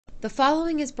The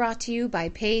following is brought to you by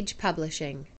Page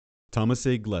Publishing. Thomas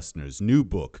A. Glessner's new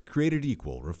book, Created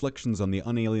Equal: Reflections on the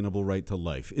Unalienable Right to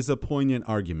Life, is a poignant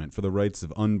argument for the rights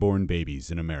of unborn babies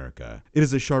in America. It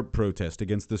is a sharp protest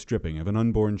against the stripping of an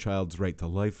unborn child's right to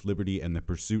life, liberty, and the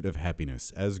pursuit of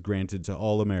happiness, as granted to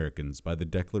all Americans by the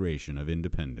Declaration of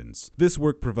Independence. This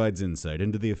work provides insight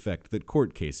into the effect that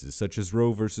court cases such as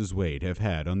Roe v. Wade have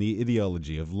had on the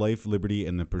ideology of life, liberty,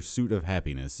 and the pursuit of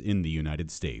happiness in the United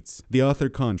States. The author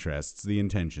contrasts the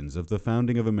intentions of the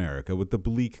founding of America with the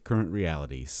bleak current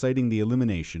reality, citing the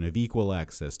elimination of equal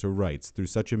access to rights through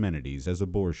such amenities as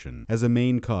abortion as a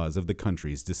main cause of the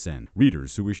country's descent.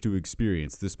 Readers who wish to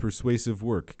experience this persuasive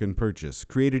work can purchase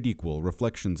Created Equal: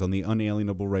 Reflections on the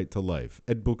Unalienable Right to Life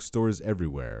at bookstores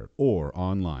everywhere or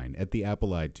online at the Apple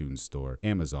iTunes Store,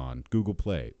 Amazon, Google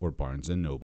Play, or Barnes & Noble.